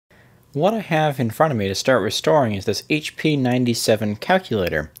What I have in front of me to start restoring is this HP97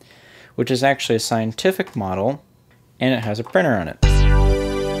 calculator, which is actually a scientific model, and it has a printer on it.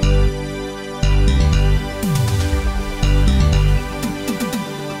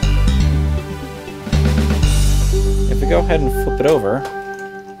 If we go ahead and flip it over,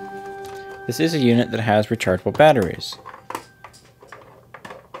 this is a unit that has rechargeable batteries.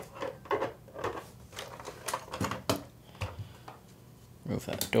 Move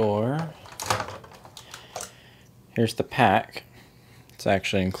that door. Here's the pack. It's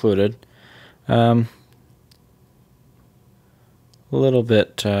actually included. A little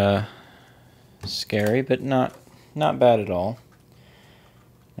bit scary, but not bad at all.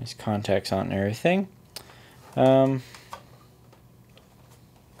 Nice contacts on and everything. And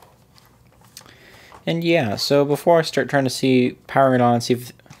yeah, so before I start trying to see powering it on and see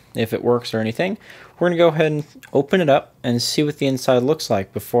if it works or anything, we're going to go ahead and open it up and see what the inside looks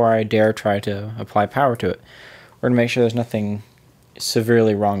like before I dare try to apply power to it. We're going to make sure there's nothing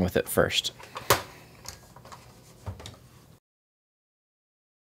severely wrong with it first.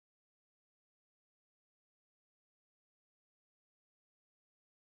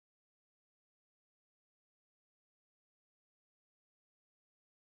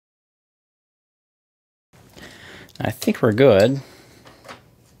 I think we're good.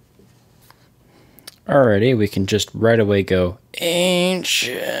 Alrighty, we can just right away go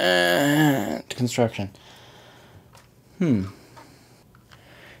ancient construction. You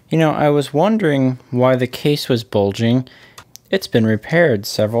know, I was wondering why the case was bulging. It's been repaired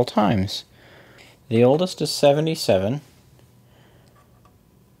several times. The oldest is 77.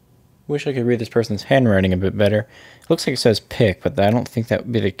 Wish I could read this person's handwriting a bit better. It looks like it says pick, but I don't think that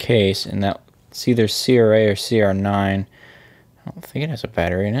would be the case, and that it's either CRA or CR9. I don't think it has a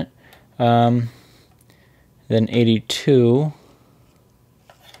battery in it. Then 82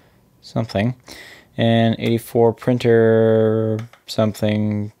 something, and 84 printer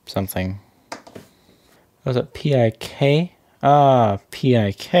something something. Was it PIK? Ah,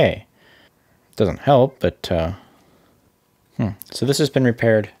 PIK. Doesn't help, but so this has been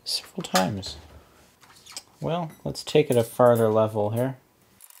repaired several times. Well, let's take it a farther level here.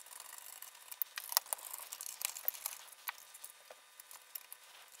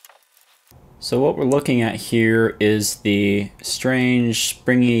 So what we're looking at here is the strange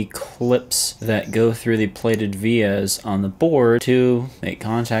springy clips that go through the plated vias on the board to make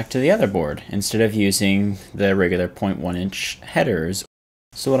contact to the other board instead of using the regular 0.1 inch headers.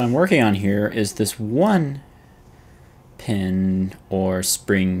 So what I'm working on here is this one pin or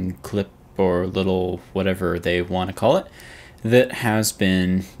spring clip or little whatever they want to call it that has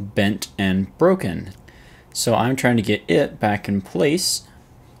been bent and broken. So I'm trying to get it back in place.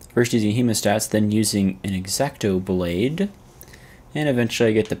 First using hemostats, then using an X-Acto blade, and eventually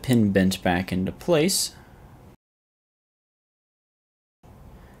I get the pin bent back into place.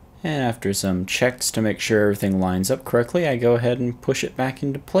 And after some checks to make sure everything lines up correctly, I go ahead and push it back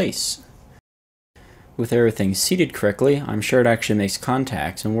into place. With everything seated correctly, I'm sure it actually makes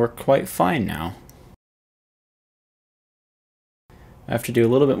contact and works quite fine now. I have to do a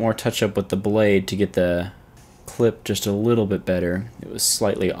little bit more touch up with the blade to get the clip just a little bit better. It was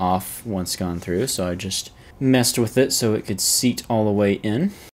slightly off once gone through, so I just messed with it so it could seat all the way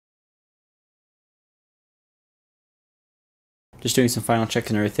in. Just doing some final checks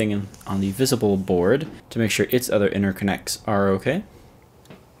and everything on the visible board to make sure its other interconnects are okay.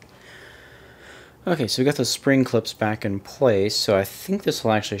 Okay, so we got those spring clips back in place, so I think this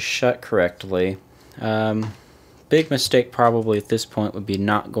will actually shut correctly. Big mistake probably at this point would be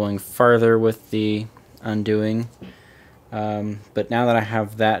not going farther with the undoing, but now that I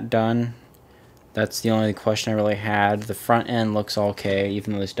have that done, that's the only question I really had. The front end looks okay,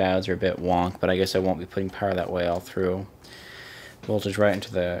 even though these diodes are a bit wonk, but I guess I won't be putting power that way all through. Voltage right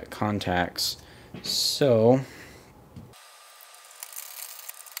into the contacts. So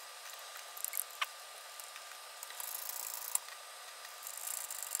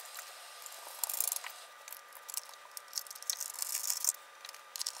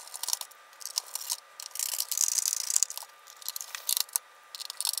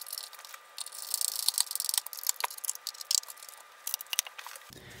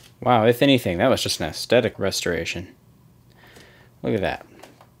wow, if anything, that was just an aesthetic restoration. Look at that.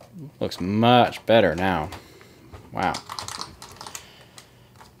 Looks much better now. Wow.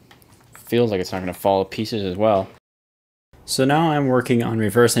 Feels like it's not going to fall to pieces as well. So now I'm working on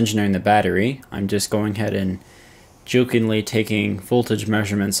reverse engineering the battery. I'm just going ahead and jokingly taking voltage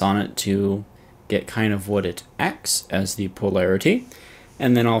measurements on it to get kind of what it acts as the polarity.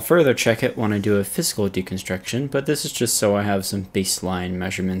 And then I'll further check it when I do a physical deconstruction, but this is just so I have some baseline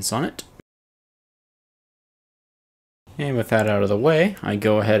measurements on it. And with that out of the way, I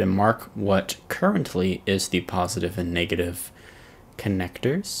go ahead and mark what currently is the positive and negative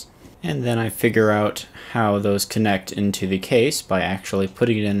connectors. And then I figure out how those connect into the case by actually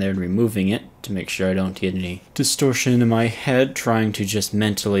putting it in there and removing it to make sure I don't get any distortion in my head trying to just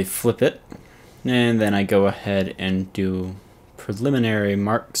mentally flip it. And then I go ahead and do preliminary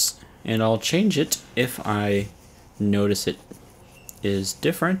marks, and I'll change it if I notice it is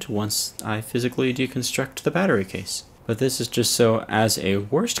different once I physically deconstruct the battery case. But this is just so, as a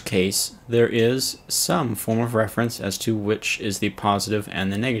worst case, there is some form of reference as to which is the positive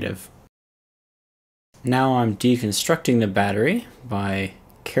and the negative. Now I'm deconstructing the battery by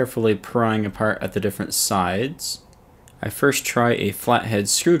carefully prying apart at the different sides. I first try a flathead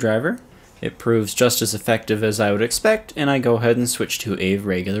screwdriver. It proves just as effective as I would expect, and I go ahead and switch to a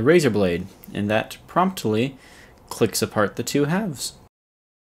regular razor blade, and that promptly clicks apart the two halves.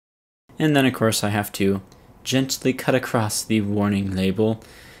 And then of course I have to gently cut across the warning label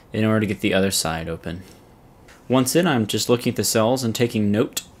in order to get the other side open. Once in, I'm just looking at the cells and taking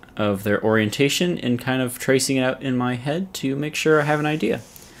note of their orientation and kind of tracing it out in my head to make sure I have an idea.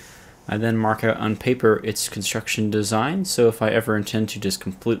 I then mark out on paper its construction design, so if I ever intend to just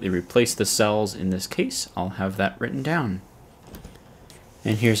completely replace the cells in this case, I'll have that written down.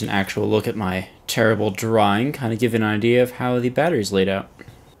 And here's an actual look at my terrible drawing, kind of give an idea of how the battery's laid out.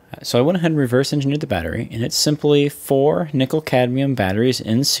 So I went ahead and reverse engineered the battery, and it's simply 4 nickel-cadmium batteries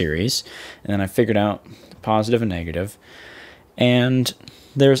in series, and then I figured out the positive and negative. And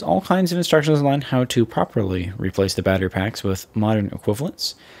there's all kinds of instructions online how to properly replace the battery packs with modern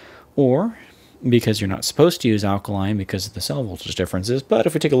equivalents, or because you're not supposed to use alkaline because of the cell voltage differences. But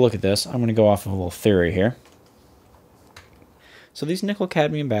if we take a look at this, I'm going to go off of a little theory here. So these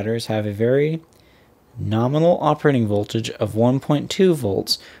nickel-cadmium batteries have a very nominal operating voltage of 1.2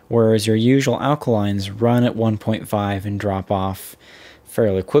 volts, whereas your usual alkalines run at 1.5 and drop off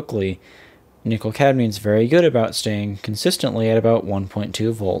fairly quickly. Nickel-cadmium is very good about staying consistently at about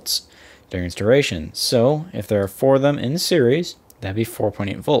 1.2 volts during its duration. So if there are 4 of them in series, that'd be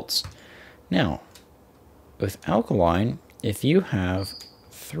 4.8 volts. Now, with alkaline, if you have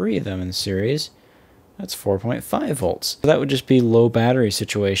 3 of them in series, that's 4.5 volts. So that would just be low battery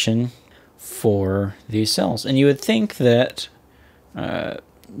situation for these cells. And you would think that the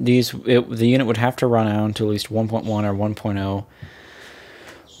unit would have to run out to at least 1.1 or 1.0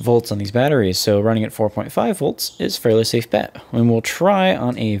 volts on these batteries, so running at 4.5 volts is a fairly safe bet. And we'll try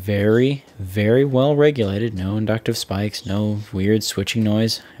on a very, very well regulated, no inductive spikes, no weird switching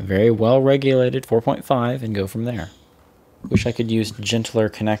noise, very well regulated 4.5 and go from there. Wish I could use gentler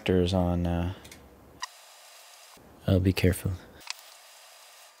connectors on be careful.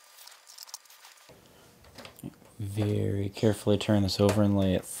 Very carefully turn this over and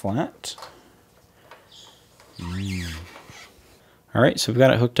lay it flat. Alright, so we've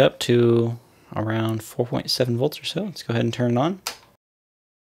got it hooked up to around 4.7 volts or so. Let's go ahead and turn it on.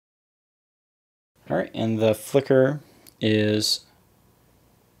 Alright, and the flicker is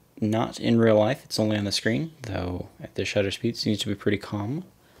not in real life, it's only on the screen, though at the shutter speed it seems to be pretty calm.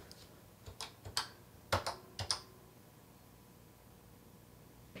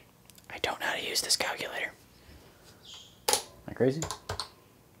 I don't know how to use this calculator. Am I crazy?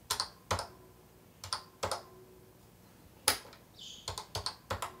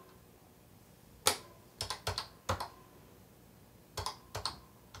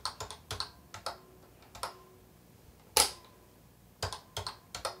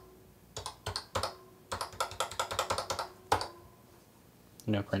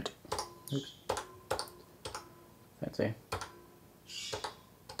 No print. Oops. Fancy.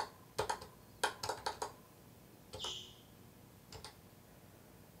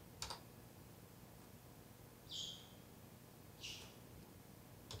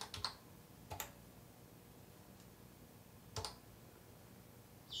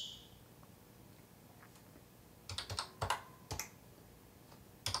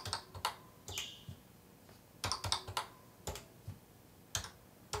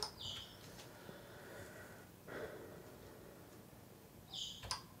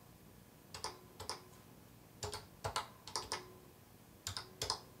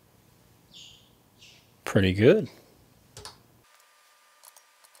 Pretty good.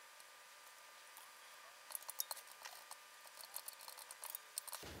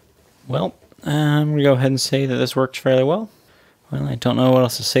 Well, I'm going to go ahead and say that this worked fairly well. Well, I don't know what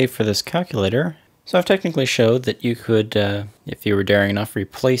else to say for this calculator. So I've technically showed that you could, if you were daring enough,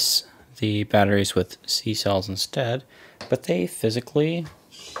 replace the batteries with C cells instead. but they physically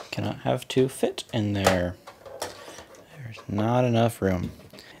cannot have two fit in there. There's not enough room.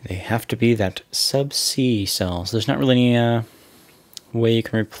 They have to be that sub-C cells. There's not really any way you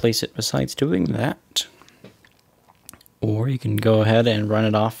can replace it besides doing that. Or you can go ahead and run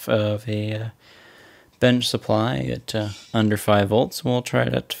it off of a bench supply at under 5 volts. We'll try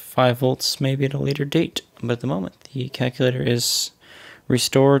it at 5 volts maybe at a later date. But at the moment, the calculator is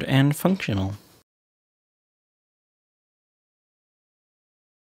restored and functional.